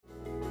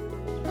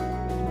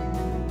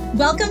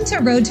Welcome to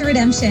Road to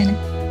Redemption,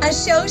 a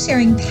show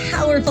sharing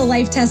powerful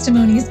life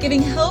testimonies,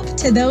 giving hope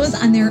to those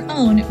on their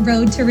own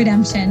road to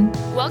redemption.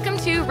 Welcome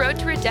to Road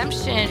to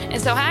Redemption.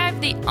 And so I have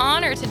the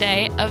honor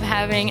today of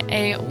having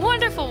a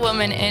wonderful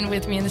woman in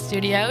with me in the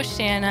studio,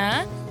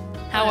 Shanna.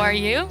 How are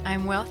you?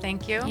 I'm well,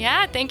 thank you.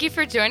 Yeah, thank you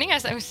for joining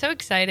us. I'm so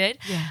excited.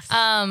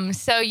 Yes.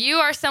 So you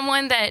are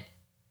someone that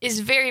is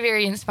very,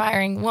 very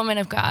inspiring, woman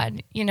of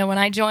God. You know, when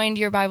I joined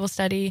your Bible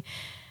study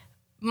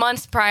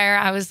months prior,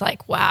 I was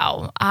like,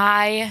 wow,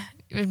 I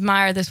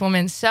admire this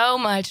woman so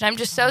much. And I'm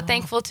just so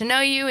thankful to know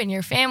you and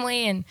your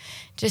family and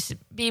just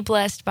be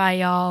blessed by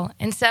y'all.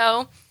 And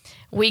so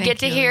we get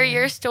to hear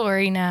your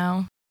story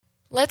now.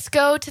 Let's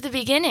go to the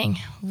beginning.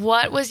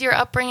 What was your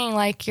upbringing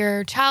like,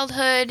 your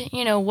childhood?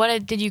 You know,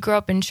 did you grow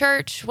up in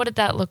church? What did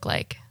that look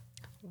like?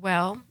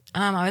 Well,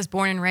 I was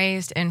born and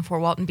raised in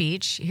Fort Walton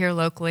Beach, here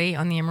locally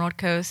on the Emerald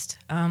Coast.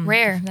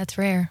 Rare. That's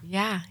rare.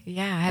 Yeah. I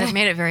haven't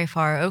made it very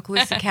far.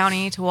 Okaloosa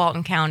County to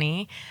Walton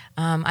County.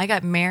 I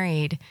got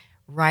married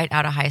right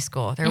out of high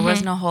school. There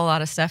wasn't a whole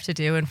lot of stuff to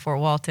do in Fort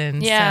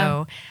Walton. Yeah.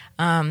 So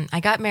I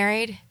got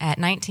married at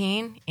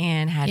 19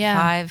 and had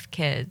 5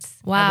 kids.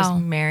 Wow. I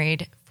was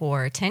married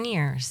for 10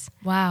 years.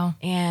 Wow.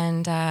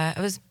 And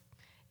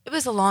it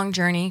was a long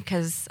journey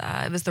because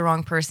it was the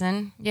wrong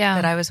person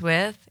that I was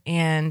with,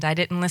 and I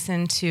didn't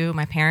listen to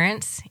my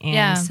parents,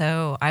 and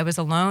so I was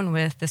alone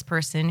with this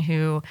person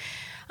who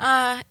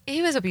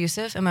he was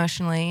abusive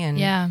emotionally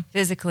and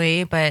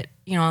physically, but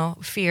you know,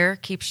 fear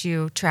keeps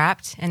you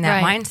trapped in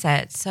that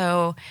mindset.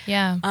 So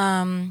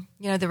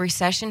you know, the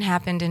recession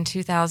happened in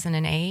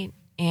 2008.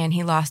 And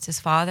he lost his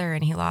father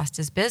and he lost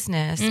his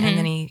business. And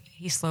then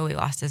he slowly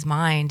lost his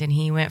mind. And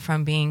he went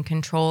from being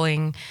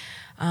controlling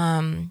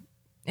and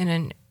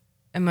an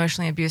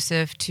emotionally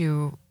abusive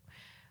to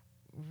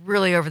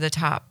really over the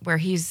top, where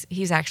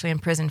he's actually in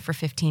prison for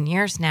 15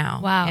 years now.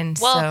 Wow. And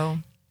well, so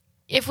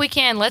if we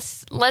can,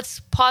 let's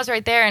pause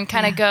right there and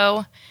kind of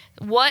go,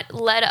 what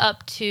led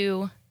up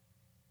to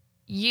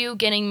you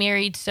getting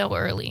married so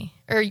early?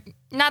 Or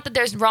not that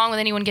there's wrong with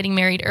anyone getting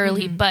married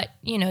early, but,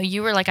 you know,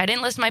 you were like, I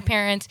didn't listen to my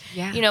parents.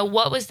 Yeah. You know,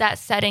 what was that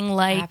setting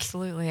like?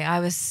 Absolutely. I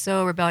was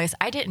so rebellious.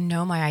 I didn't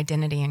know my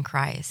identity in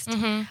Christ.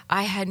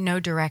 I had no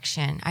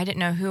direction. I didn't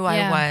know who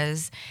I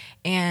was.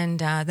 And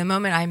the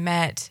moment I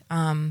met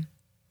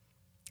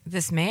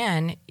this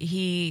man,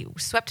 he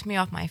swept me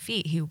off my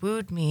feet. He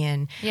wooed me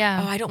and, oh,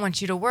 I don't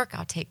want you to work.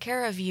 I'll take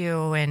care of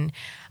you. And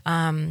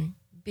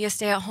be a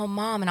stay-at-home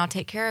mom and I'll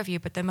take care of you.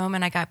 But the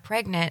moment I got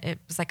pregnant, it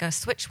was like a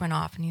switch went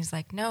off and he's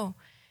like, no,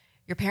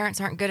 your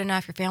parents aren't good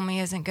enough. Your family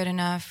isn't good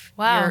enough.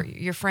 Wow.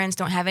 Your friends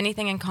don't have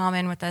anything in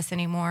common with us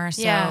anymore.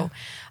 So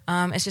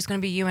it's just going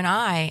to be you and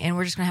I, and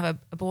we're just going to have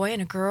a boy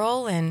and a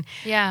girl. And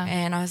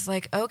I was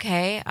like,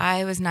 okay.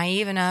 I was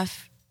naive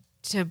enough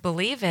to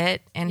believe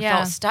it and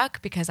felt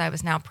stuck because I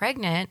was now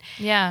pregnant.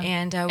 Yeah.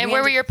 And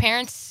where were your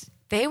parents?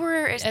 They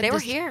were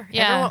here.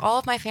 Yeah. All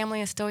of my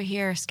family is still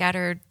here,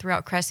 scattered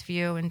throughout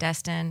Crestview and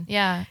Destin.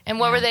 Yeah.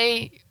 And where were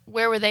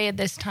they at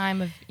this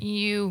time of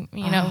you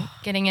know,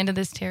 getting into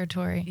this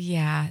territory?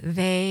 Yeah.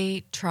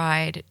 They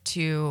tried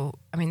to,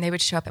 they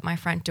would show up at my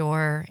front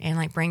door and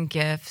like bring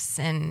gifts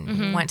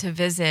and want to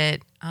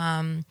visit.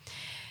 And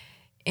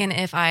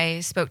if I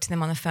spoke to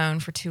them on the phone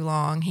for too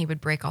long, he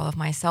would break all of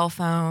my cell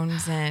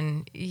phones.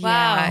 And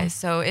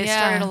so it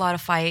started a lot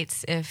of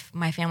fights if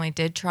my family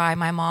did try.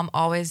 My mom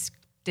always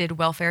did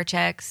welfare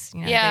checks. You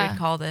know, they would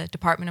call the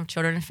Department of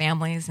Children and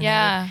Families and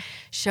they would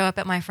show up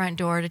at my front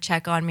door to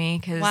check on me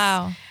because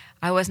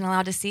I wasn't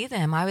allowed to see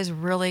them. I was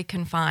really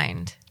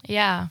confined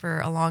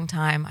for a long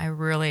time.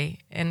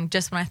 And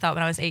just when I thought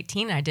when I was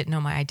 18, I didn't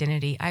know my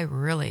identity, I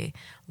really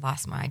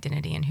lost my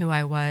identity and who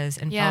I was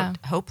and felt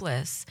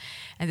hopeless.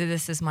 And that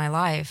this is my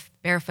life,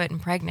 barefoot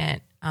and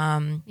pregnant.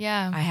 I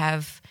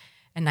have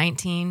a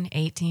 19,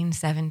 18,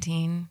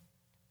 17,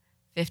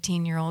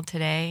 15-year-old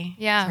today.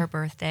 Yeah. It's her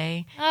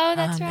birthday. Oh,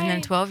 that's right. And then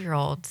a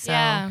 12-year-old.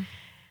 So,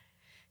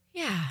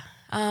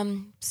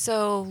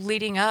 so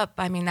leading up,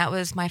 that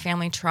was, my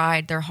family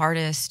tried their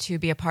hardest to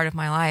be a part of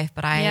my life,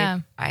 but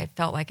I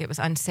felt like it was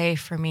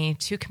unsafe for me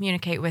to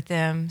communicate with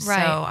them.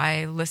 Right. So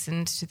I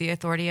listened to the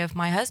authority of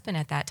my husband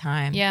at that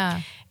time.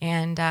 Yeah.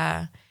 And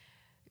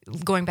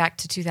going back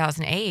to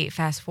 2008,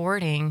 fast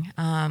forwarding,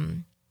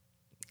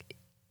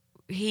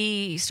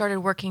 he started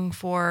working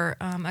for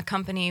a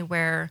company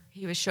where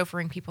he was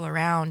chauffeuring people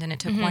around, and it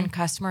took one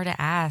customer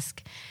to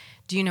ask,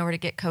 do you know where to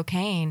get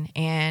cocaine?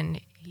 And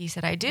he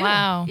said, I do.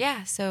 Wow.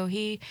 Yeah. So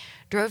he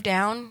drove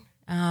down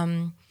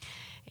and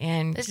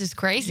this is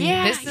crazy.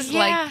 This is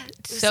like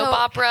soap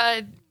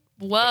opera.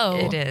 Whoa.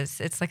 It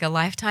is. It's like a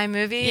Lifetime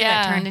movie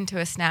that turned into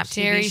a Snap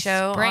Jerry TV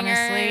show, Springer,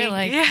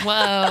 honestly.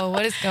 Whoa,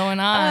 what is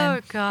going on?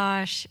 Oh,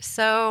 gosh.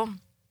 So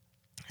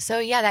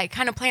that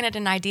kind of planted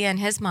an idea in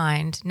his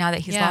mind. Now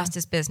that he's lost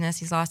his business,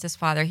 he's lost his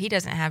father, he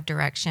doesn't have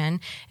direction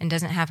and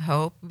doesn't have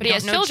hope. But he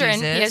has children.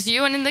 Jesus. He has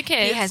you and the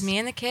kids. He has me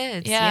and the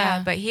kids.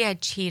 Yeah. But he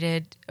had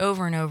cheated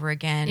over and over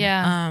again.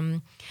 Yeah.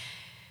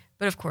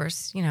 But of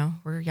course,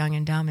 we're young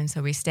and dumb, and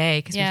so we stay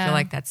because we feel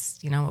like that's,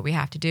 what we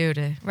have to do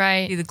to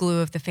be the glue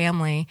of the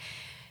family.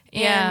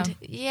 And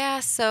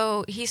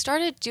so he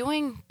started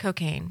doing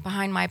cocaine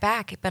behind my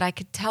back, but I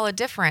could tell a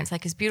difference.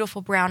 Like his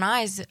beautiful brown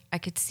eyes, I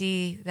could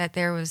see that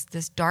there was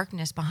this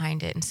darkness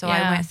behind it. And so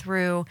I went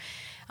through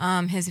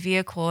his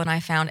vehicle and I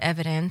found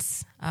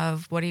evidence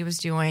of what he was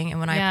doing. And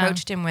when I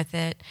approached him with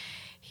it,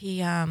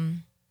 he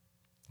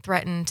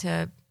threatened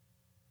to,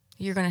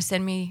 you're going to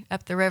send me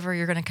up the river,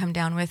 you're going to come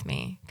down with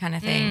me, kind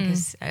of thing.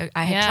 Because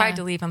I had tried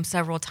to leave him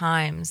several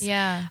times.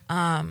 Yeah.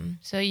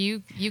 So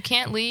you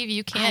can't leave.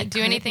 You can't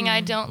do anything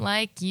I don't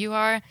like. You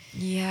are,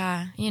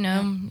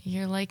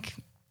 you're like,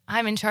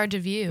 I'm in charge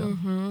of you.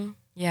 Mm-hmm.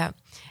 Yeah.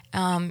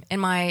 And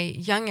my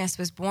youngest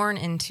was born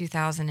in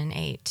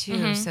 2008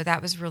 too. So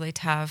that was really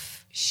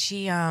tough.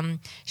 She's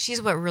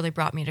what really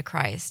brought me to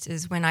Christ,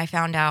 is when I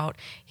found out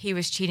he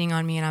was cheating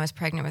on me and I was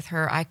pregnant with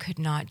her. I could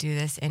not do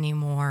this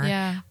anymore.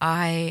 Yeah.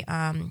 I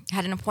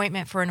had an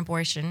appointment for an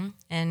abortion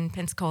in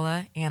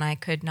Pensacola and I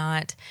could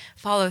not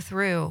follow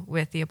through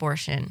with the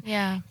abortion.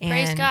 Yeah. And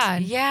praise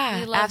God. Yeah,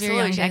 We love your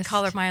absolutely. I youngest.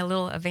 call her my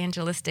little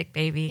evangelistic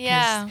baby.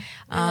 Yeah.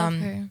 We love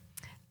her.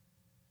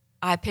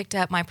 I picked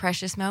up my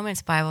Precious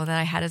Moments Bible that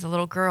I had as a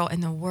little girl,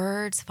 and the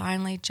words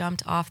finally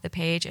jumped off the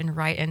page and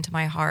right into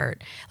my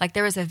heart. Like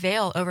there was a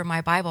veil over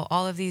my Bible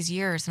all of these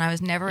years, and I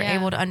was never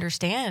able to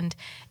understand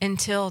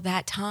until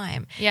that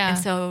time. Yeah. And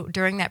so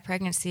during that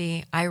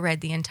pregnancy, I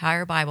read the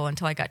entire Bible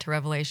until I got to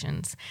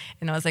Revelations.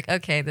 And I was like,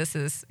 okay, this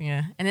is,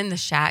 And then The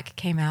Shack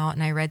came out,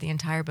 and I read the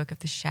entire book of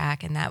The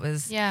Shack, and that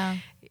was...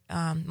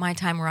 my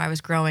time where I was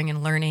growing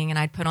and learning, and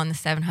I'd put on the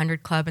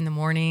 700 Club in the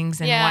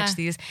mornings and watch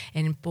these,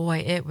 and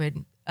boy, it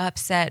would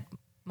upset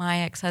my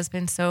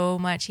ex-husband so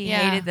much. He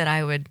hated that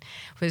I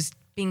was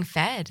being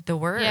fed the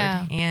word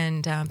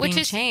and Which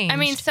being is, changed. I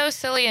mean, so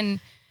silly, and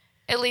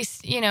at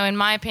least, in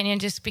my opinion,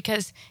 just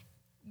because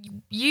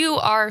you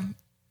are,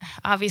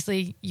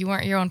 obviously you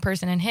weren't your own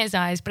person in his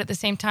eyes, but at the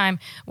same time,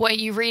 what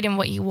you read and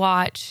what you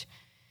watch,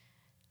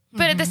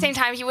 but at the same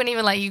time, he wouldn't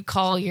even let you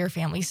call your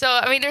family. So,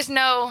 I mean, there's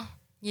no...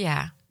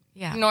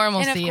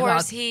 normalcy and of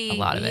course, about a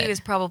lot of it. He was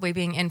probably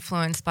being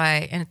influenced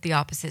by the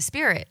opposite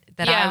spirit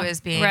that I was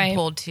being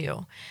pulled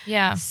to.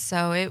 Yeah.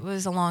 So it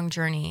was a long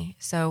journey.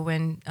 So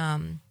when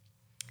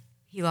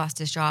he lost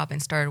his job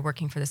and started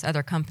working for this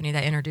other company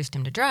that introduced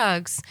him to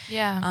drugs,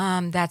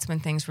 that's when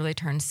things really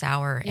turned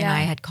sour. And I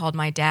had called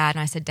my dad,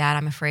 and I said, Dad,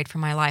 I'm afraid for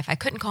my life. I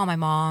couldn't call my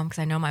mom because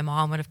I know my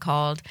mom would have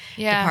called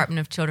Department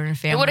of Children and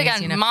Families. It would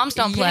have gotten, moms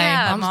don't play.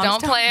 Moms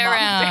don't play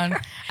around.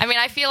 I mean,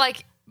 I feel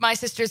like my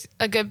sister's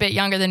a good bit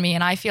younger than me,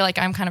 and I feel like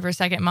I'm kind of her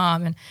second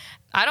mom, and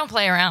I don't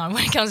play around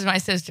when it comes to my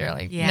sister.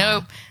 Like,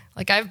 nope.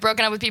 Like, I've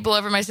broken up with people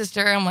over my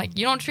sister. I'm like,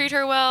 you don't treat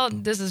her well,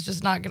 this is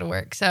just not going to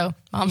work. So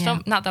moms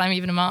don't, not that I'm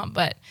even a mom,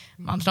 but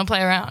moms don't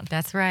play around.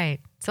 That's right.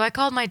 So I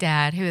called my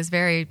dad, who was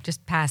very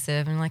just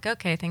passive, and like,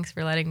 okay, thanks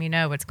for letting me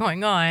know what's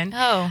going on.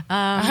 Oh,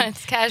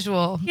 it's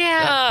casual.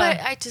 Yeah,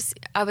 but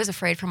I was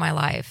afraid for my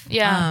life.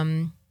 Yeah.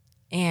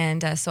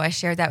 And so I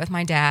shared that with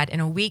my dad,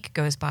 and a week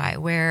goes by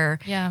where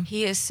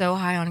he is so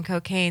high on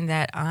cocaine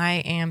that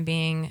I am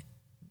being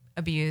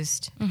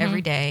abused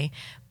every day.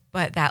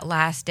 But that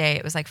last day,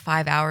 it was like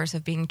 5 hours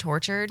of being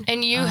tortured.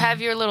 And you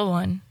have your little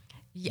one.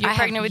 You're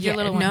pregnant with your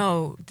little one.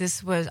 No,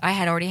 I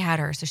had already had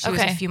her, so she was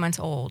a few months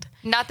old.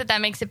 Not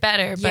that makes it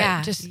better,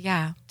 but just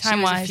time-wise. She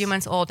was a few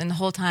months old, and the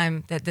whole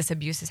time that this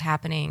abuse is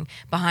happening,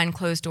 behind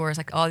closed doors,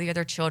 like all the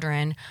other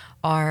children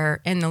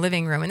are in the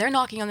living room, and they're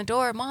knocking on the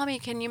door, Mommy,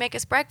 can you make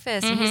us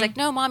breakfast? And he's like,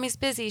 no, Mommy's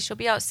busy. She'll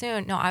be out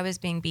soon. No, I was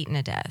being beaten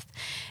to death.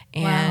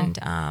 And,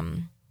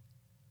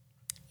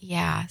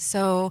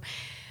 so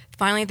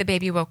finally the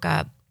baby woke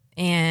up,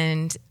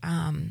 and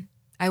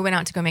I went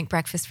out to go make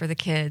breakfast for the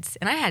kids,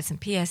 and I had some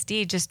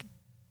PSD just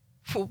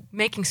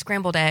making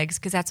scrambled eggs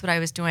because that's what I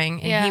was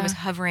doing, and he was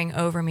hovering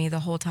over me the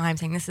whole time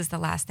saying, this is the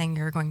last thing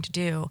you're going to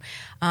do.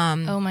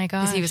 Oh my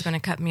gosh. Because he was going to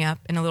cut me up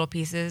into little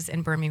pieces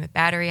and burn me with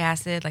battery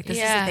acid. Like, this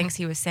is the things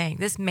he was saying.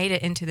 This made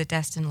it into the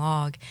Destin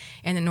log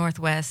in the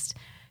Northwest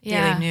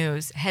Daily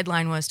News.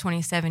 Headline was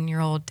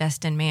 27-year-old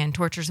Destin man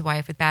tortures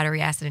wife with battery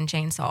acid and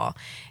chainsaw.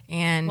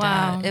 And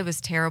it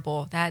was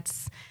terrible.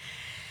 That's...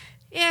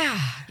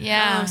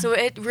 So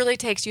it really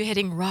takes you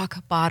hitting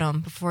rock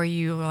bottom before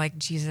you are like,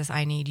 Jesus,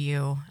 I need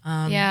you.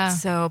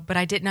 So, but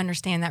I didn't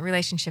understand that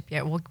relationship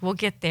yet. We'll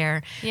get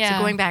there. Yeah.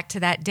 So going back to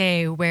that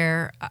day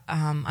where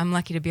I'm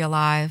lucky to be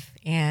alive,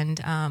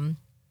 and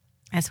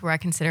that's where I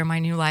consider my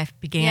new life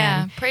began.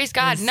 Yeah, praise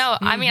God.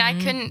 I mean,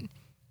 I couldn't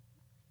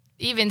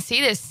even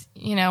see this,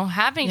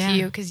 happening to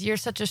you because you're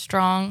such a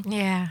strong,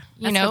 that's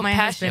what my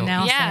husband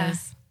now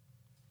says.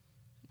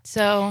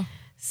 So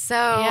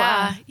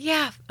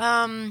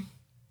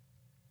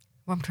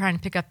I'm trying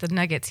to pick up the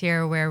nuggets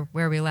here where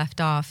we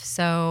left off.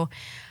 So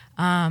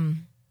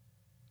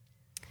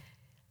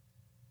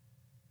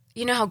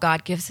you know how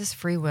God gives us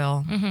free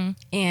will,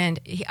 and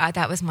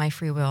that was my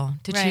free will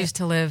to choose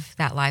to live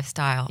that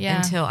lifestyle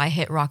until I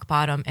hit rock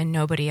bottom and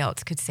nobody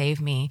else could save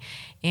me.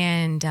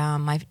 And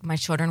my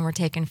children were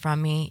taken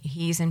from me.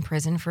 He's in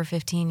prison for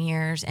 15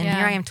 years, and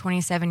here I am,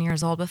 27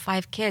 years old with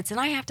 5 kids, and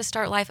I have to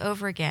start life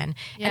over again,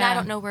 and I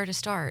don't know where to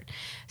start.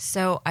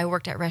 So I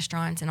worked at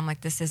restaurants, and I'm like,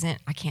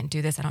 I can't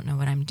do this. I don't know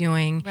what I'm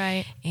doing.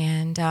 Right.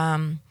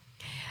 And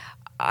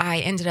I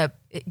ended up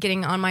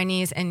getting on my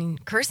knees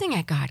and cursing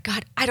at God.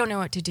 God, I don't know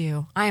what to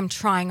do. I am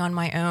trying on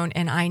my own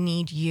and I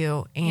need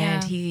you.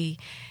 And he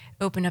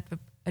opened up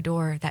a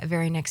door that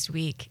very next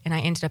week. And I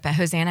ended up at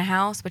Hosanna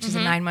House, which is a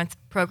 9-month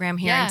program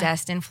here in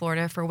Destin,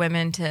 Florida, for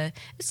women to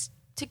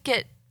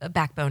get a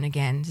backbone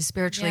again, to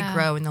spiritually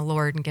grow in the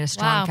Lord and get a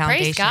strong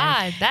foundation. Praise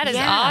God. That is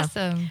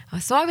awesome.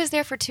 So I was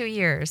there for 2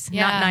 years,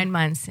 not 9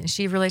 months. And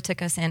she really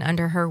took us in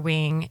under her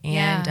wing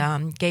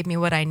and gave me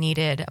what I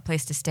needed, a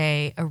place to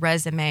stay, a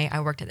resume.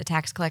 I worked at the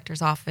tax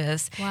collector's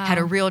office, had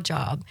a real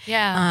job.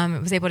 I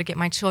was able to get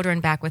my children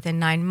back within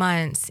 9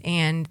 months.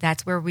 And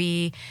that's where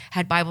we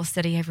had Bible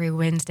study every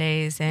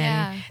Wednesdays.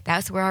 And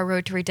that's where our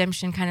road to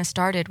redemption kind of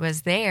started,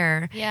 was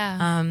there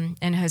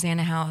in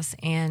Hosanna House.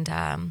 And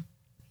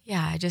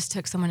I just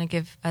took someone to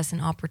give us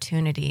an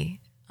opportunity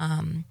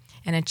and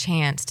a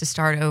chance to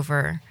start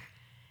over.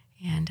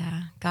 And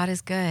God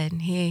is good.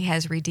 He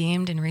has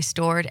redeemed and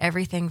restored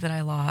everything that I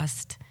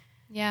lost.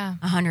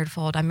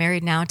 100-fold. I'm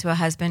married now to a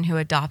husband who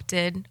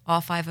adopted all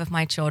 5 of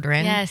my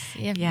children. Yes.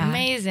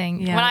 Amazing.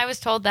 When I was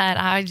told that,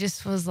 I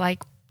just was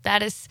like,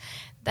 that is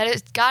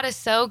God is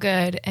so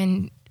good.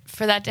 And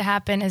for that to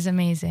happen is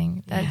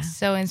amazing. That's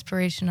so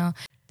inspirational.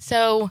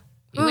 So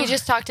we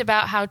just talked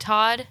about how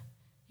Todd,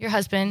 your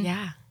husband,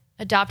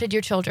 adopted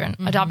your children,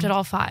 adopted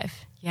all 5.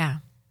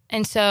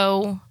 And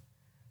so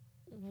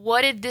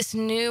what did this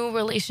new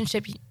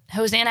relationship,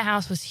 Hosanna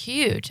House was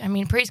huge. I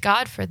mean, praise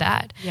God for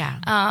that.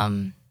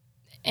 And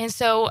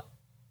so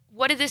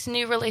what did this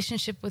new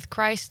relationship with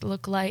Christ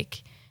look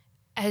like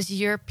as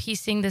you're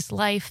piecing this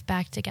life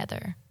back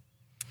together?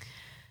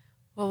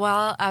 Well,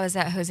 while I was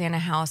at Hosanna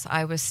House,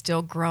 I was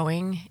still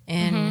growing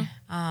in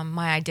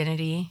my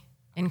identity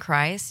in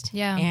Christ.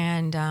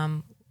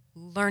 And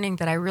learning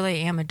that I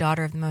really am a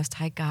daughter of the Most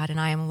High God, and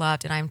I am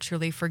loved and I am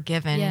truly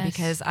forgiven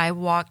because I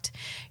walked,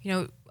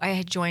 I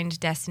had joined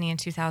Destiny in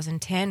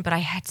 2010, but I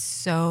had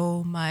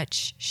so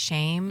much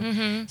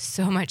shame,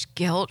 so much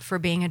guilt for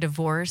being a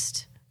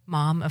divorced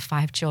mom of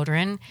 5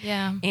 children.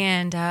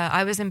 And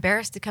I was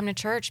embarrassed to come to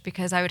church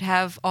because I would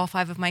have all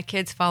 5 of my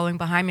kids following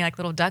behind me like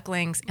little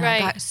ducklings. And I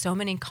got so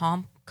many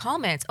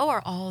comments. Oh,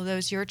 are all of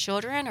those your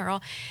children? Or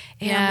all?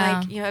 And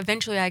I'm like,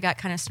 eventually I got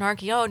kind of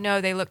snarky. Oh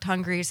no, they looked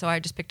hungry, so I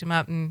just picked them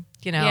up and,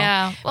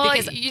 Well,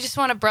 because you just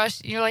want to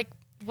brush. You're like,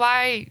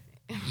 why?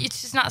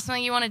 It's just not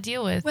something you want to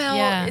deal with.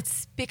 Well,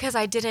 it's because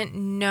I didn't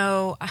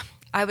know.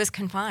 I was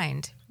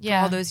confined for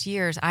all those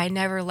years. I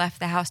never left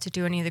the house to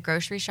do any of the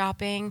grocery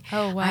shopping.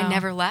 Oh, wow. I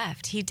never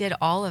left. He did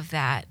all of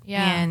that.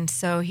 And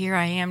so here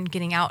I am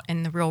getting out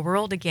in the real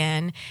world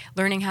again,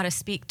 learning how to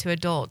speak to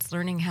adults,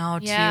 learning how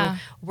to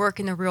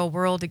work in the real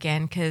world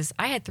again, because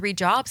I had 3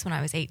 jobs when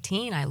I was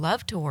 18. I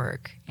loved to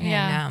work.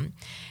 And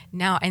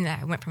now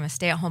I went from a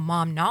stay-at-home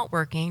mom, not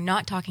working,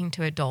 not talking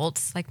to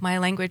adults. Like my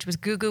language was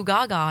goo goo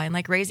gaga and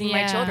like raising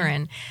my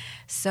children.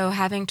 So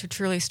having to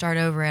truly start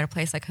over at a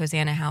place like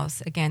Hosanna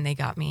House, again, they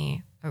got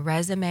me a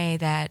resume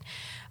that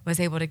was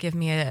able to give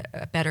me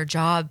a better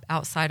job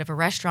outside of a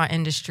restaurant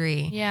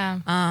industry.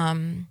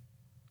 And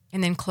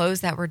then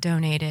clothes that were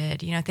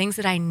donated, things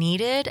that I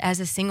needed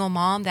as a single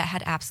mom that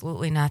had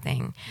absolutely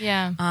nothing.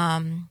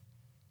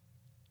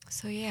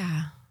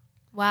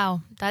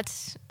 Wow,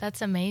 that's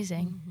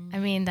amazing. I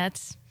mean,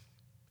 that's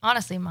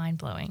honestly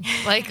mind-blowing.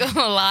 Like a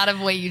lot of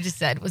what you just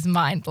said was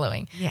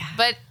mind-blowing.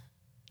 But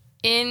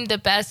in the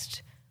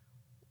best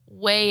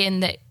way, in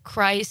that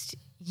Christ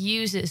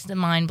uses the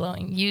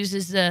mind-blowing,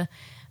 uses the,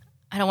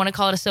 I don't want to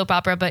call it a soap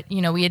opera, but,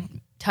 we had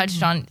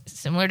touched on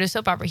similar to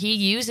soap opera. He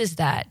uses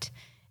that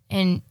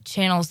and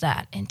channels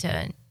that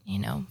into,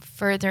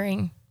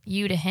 furthering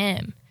you to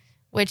him,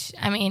 which,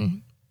 I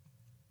mean,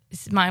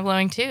 it's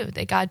mind-blowing too,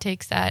 that God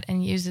takes that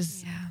and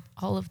uses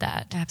all of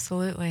that.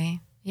 Absolutely.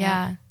 So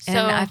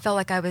and I felt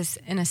like I was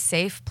in a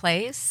safe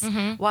place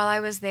while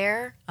I was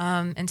there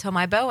until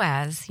my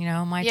Boaz,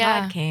 my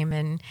dad came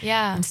and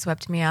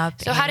swept me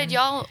up. So how did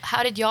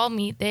y'all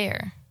meet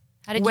there?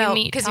 How did you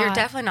meet because Todd? you're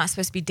definitely not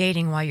supposed to be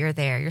dating while you're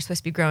there. You're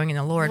supposed to be growing in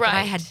the Lord. But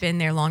I had been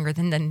there longer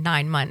than the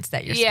 9 months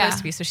that you're supposed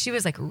to be. So she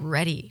was like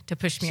ready to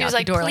push me out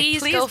the door.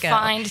 Please go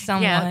find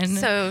someone. Yeah.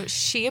 So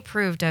she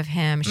approved of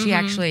him. She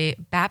actually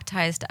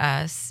baptized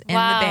us in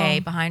the bay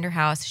behind her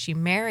house. She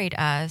married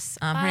us.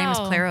 Her name is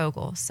Claire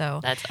Ogle. So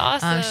that's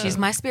awesome. She's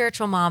my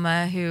spiritual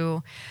mama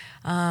who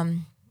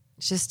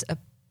just a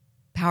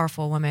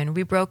powerful woman.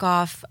 We broke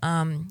off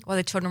while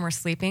the children were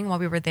sleeping while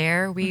we were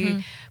there.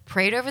 We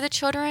prayed over the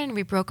children.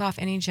 We broke off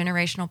any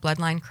generational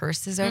bloodline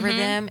curses over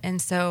them.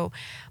 And so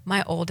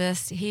my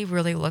oldest, he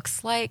really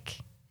looks like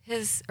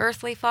his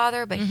earthly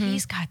father, but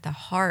he's got the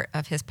heart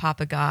of his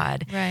Papa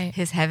God, Right.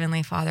 his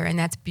heavenly Father. And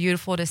that's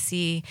beautiful to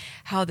see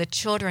how the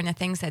children, the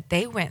things that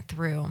they went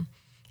through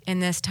in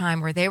this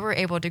time where they were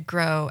able to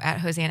grow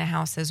at Hosanna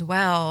House as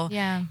well,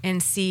 Yeah.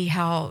 and see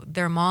how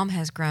their mom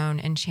has grown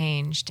and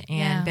changed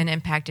and been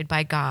impacted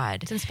by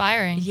God. It's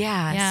inspiring.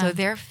 Yeah. So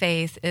their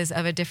faith is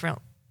of a different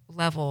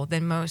level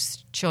than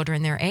most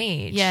children their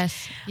age.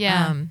 Yes.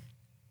 Yeah.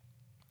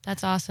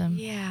 That's awesome.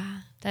 Yeah.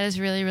 That is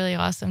really, really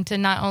awesome to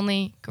not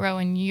only grow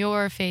in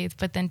your faith,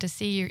 but then to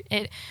see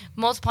it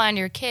multiply on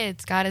your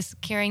kids. God is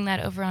carrying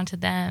that over onto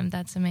them.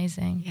 That's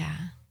amazing. Yeah.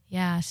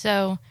 Yeah.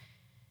 So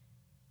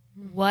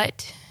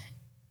what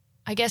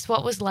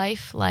was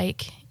life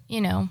like,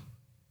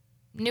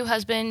 new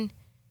husband,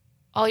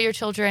 all your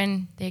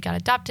children, they got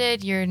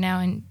adopted. You're now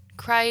in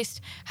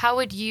Christ. How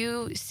would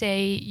you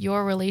say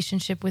your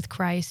relationship with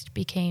Christ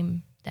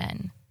became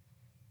then?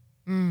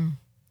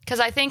 Because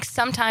I think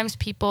sometimes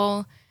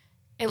people,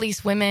 at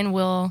least women,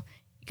 will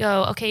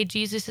go, okay,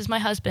 Jesus is my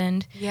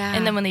husband. Yeah.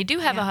 And then when they do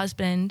have a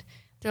husband,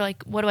 they're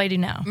like, what do I do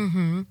now?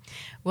 Mm-hmm.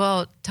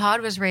 Well,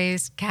 Todd was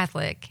raised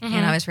Catholic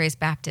and I was raised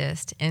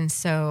Baptist. And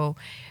so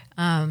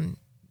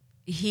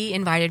he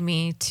invited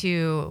me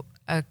to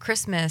a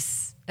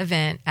Christmas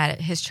event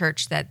at his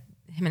church that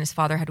him and his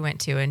father had went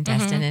to in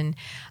Destin.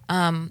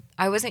 And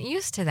I wasn't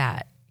used to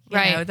that. You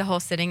know, the whole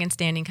sitting and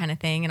standing kind of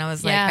thing. And I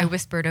was like, I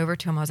whispered over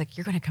to him, I was like,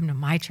 you're going to come to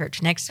my church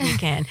next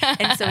weekend.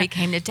 And so he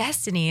came to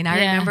Destiny. And I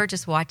remember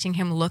just watching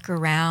him look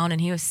around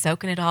and he was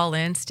soaking it all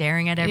in,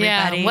 staring at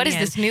everybody. Yeah. What is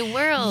this new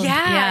world?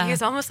 Yeah. He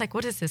was almost like,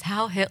 what is this?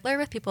 Heil Hitler,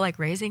 with people like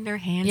raising their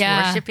hands,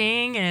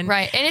 worshiping. And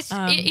right. And it's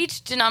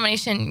each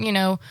denomination,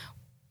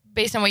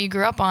 based on what you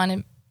grew up on,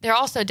 and they're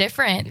all so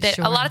different that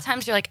a lot of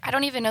times you're like, I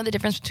don't even know the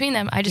difference between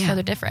them. I just know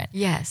they're different.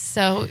 Yes.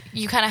 So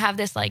you kind of have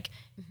this like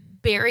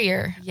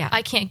barrier. Yeah.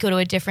 I can't go to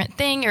a different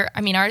thing, or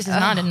ours is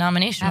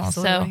non-denominational.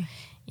 Absolutely. So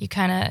you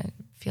kind of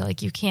feel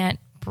like you can't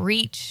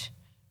breach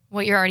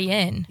what you're already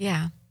in.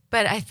 Yeah.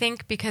 But I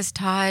think because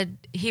Todd,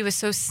 he was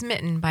so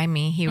smitten by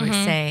me, he would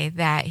say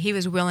that he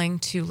was willing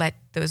to let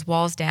those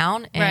walls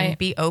down and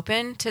be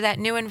open to that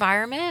new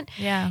environment.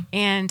 Yeah.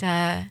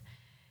 And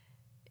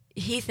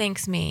he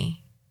thanks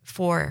me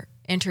for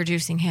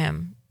reintroducing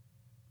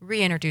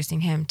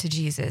him to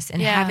Jesus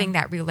and having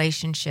that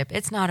relationship.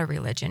 It's not a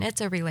religion, it's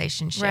a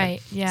relationship.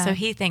 Right. Yeah. So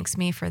he thanks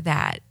me for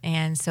that.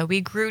 And so we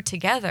grew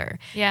together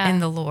in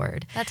the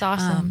Lord. That's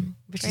awesome.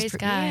 Praise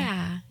God.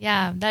 Yeah.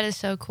 Yeah. That is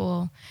so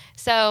cool.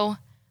 So,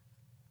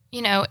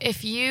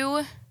 if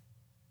you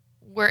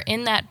were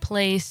in that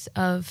place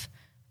of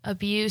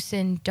abuse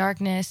and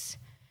darkness,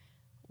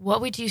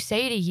 what would you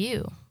say to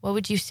you? What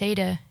would you say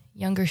to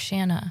younger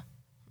Shanna?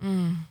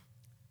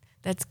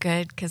 That's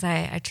good, because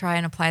I try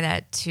and apply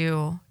that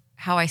to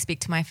how I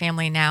speak to my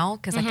family now,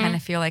 because I kind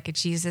of feel like a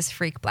Jesus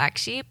freak black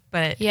sheep,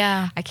 but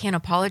I can't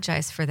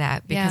apologize for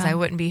that, because I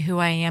wouldn't be who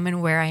I am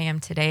and where I am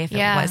today if it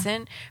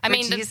wasn't for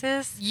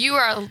Jesus. You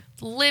are a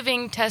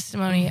living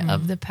testimony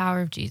of the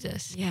power of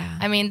Jesus. Yeah.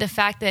 The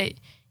fact that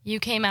you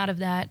came out of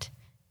that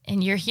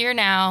and you're here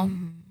now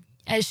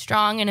as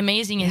strong and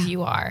amazing as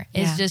you are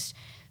is just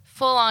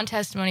full on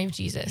testimony of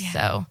Jesus. Yeah.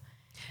 So,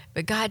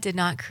 but God did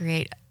not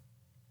create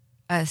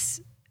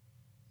us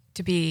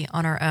to be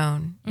on our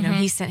own.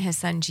 He sent his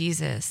son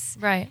Jesus.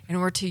 Right.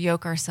 And we're to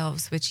yoke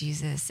ourselves with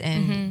Jesus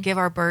and give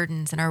our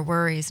burdens and our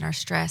worries and our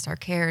stress, our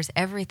cares,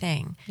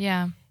 everything.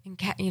 Yeah.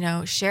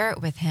 And, share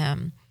it with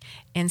him.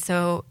 And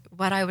so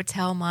what I would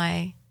tell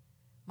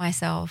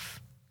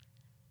myself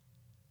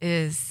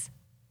is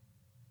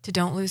to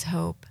don't lose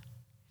hope.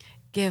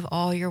 Give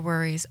all your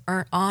worries,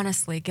 or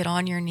honestly, get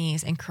on your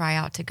knees and cry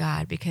out to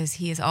God, because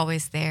he is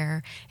always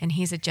there and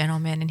he's a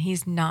gentleman and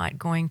he's not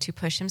going to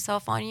push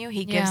himself on you.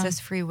 He gives us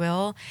free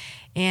will.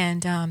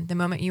 And the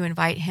moment you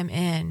invite him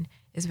in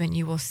is when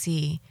you will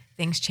see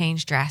things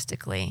change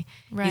drastically.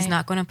 Right. He's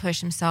not going to push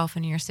himself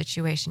into your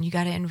situation. You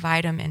got to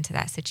invite him into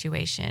that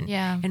situation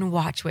and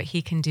watch what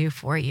he can do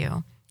for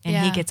you. And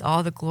he gets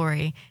all the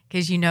glory,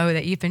 because you know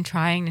that you've been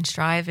trying and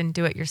strive and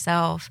do it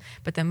yourself.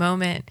 But the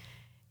moment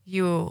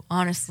you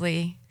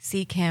honestly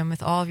seek him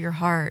with all of your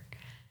heart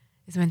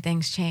is when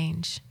things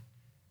change.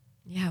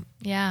 Yeah.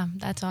 Yeah,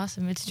 that's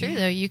awesome. It's true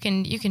though. You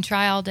can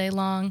try all day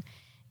long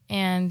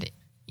and,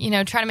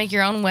 try to make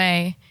your own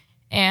way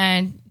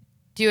and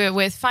do it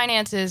with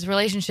finances,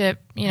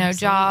 relationship,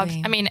 jobs.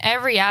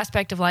 Every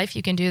aspect of life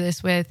you can do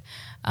this with.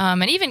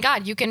 And even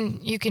God, you can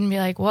be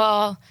like,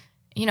 well,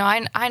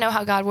 I know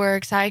how God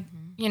works.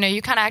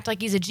 You kind of act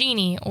like he's a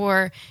genie,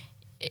 or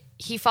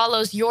he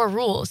follows your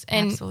rules.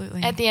 And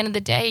at the end of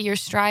the day, your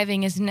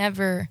striving is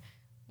never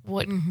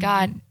what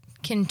God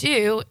can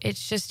do.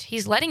 It's just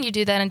he's letting you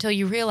do that until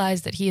you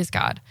realize that he is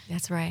God.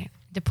 That's right.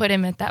 To put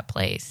him at that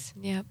place.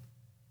 Yep.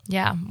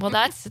 Yeah. Well,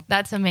 that's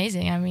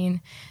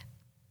amazing.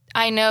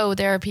 I know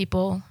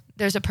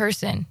there's a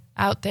person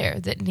out there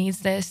that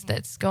needs this,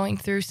 that's going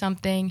through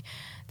something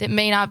that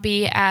may not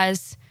be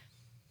as,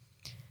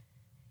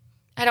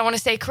 I don't want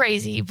to say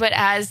crazy, but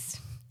as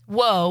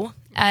whoa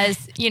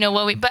as,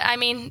 but I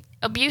mean,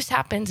 abuse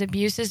happens.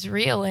 Abuse is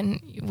real,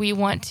 and we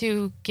want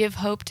to give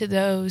hope to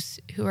those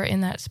who are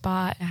in that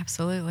spot.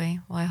 Absolutely.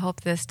 Well, I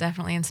hope this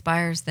definitely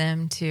inspires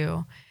them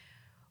to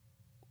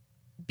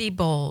be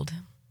bold.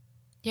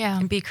 Yeah.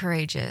 And be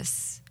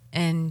courageous,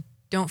 and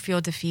don't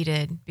feel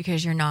defeated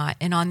because you're not.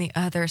 And on the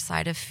other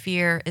side of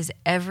fear is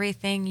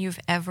everything you've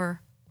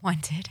ever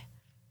wanted.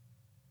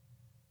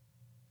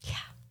 Yeah.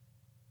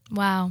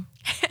 Wow.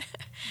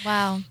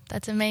 Wow.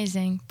 That's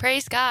amazing.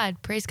 Praise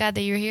God. Praise God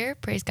that you're here.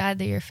 Praise God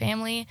that your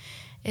family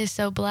is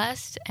so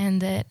blessed,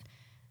 and that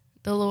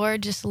the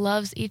Lord just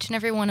loves each and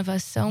every one of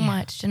us so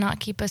much to not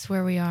keep us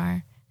where we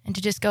are, and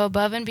to just go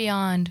above and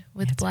beyond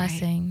with That's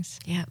blessings.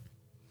 Right. Yep.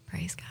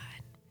 Praise God.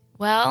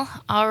 Well,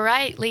 all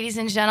right, ladies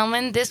and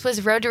gentlemen, this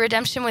was Road to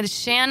Redemption with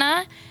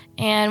Shanna,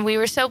 and we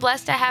were so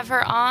blessed to have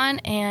her on.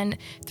 And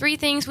 3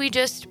 things we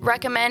just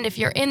recommend if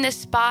you're in this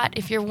spot,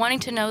 if you're wanting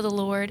to know the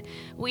Lord,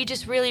 we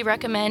just really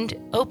recommend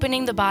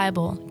opening the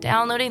Bible,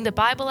 downloading the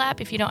Bible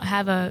app if you don't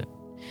have a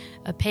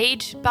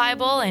page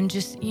Bible, and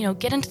just,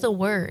 get into the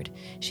Word.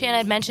 Shanna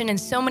had mentioned, and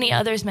so many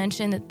others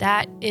mentioned,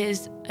 that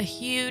is a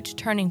huge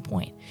turning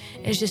point,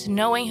 is just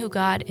knowing who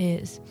God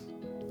is.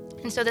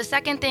 And so the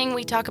second thing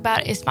we talk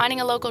about is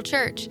finding a local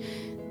church.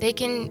 They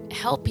can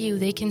help you.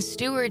 They can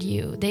steward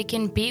you. They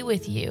can be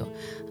with you.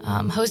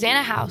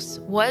 Hosanna House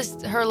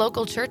was her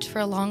local church for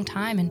a long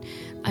time. And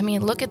I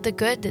mean, look at the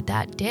good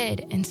that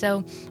did. And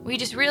so we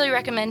just really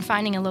recommend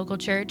finding a local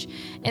church.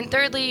 And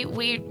thirdly,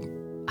 we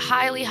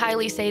highly,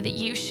 highly say that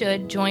you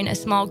should join a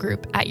small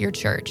group at your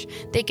church.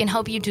 They can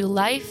help you do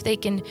life. They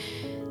can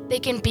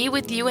be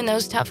with you in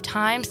those tough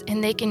times,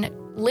 and they can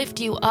lift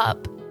you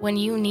up when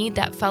you need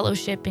that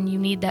fellowship and you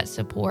need that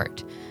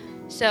support.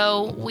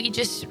 So we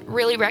just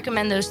really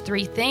recommend those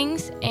 3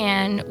 things,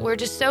 and we're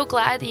just so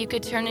glad that you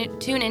could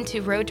tune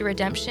into Road to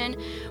Redemption.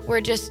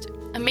 We're just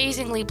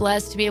amazingly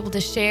blessed to be able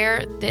to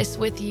share this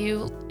with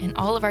you and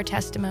all of our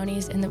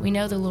testimonies, and that we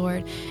know the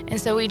Lord.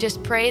 And so we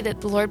just pray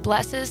that the Lord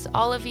blesses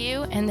all of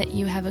you, and that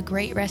you have a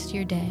great rest of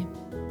your day.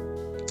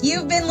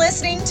 You've been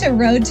listening to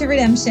Road to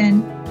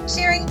Redemption,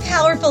 sharing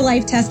powerful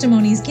life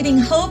testimonies, giving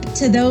hope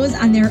to those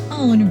on their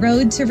own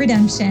road to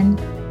redemption.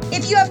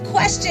 If you have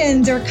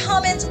questions or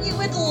comments, we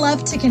would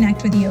love to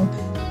connect with you.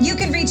 You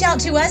can reach out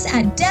to us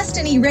at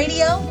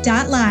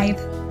destinyradio.live.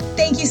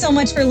 Thank you so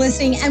much for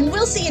listening, and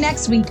we'll see you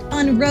next week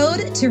on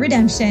Road to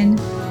Redemption.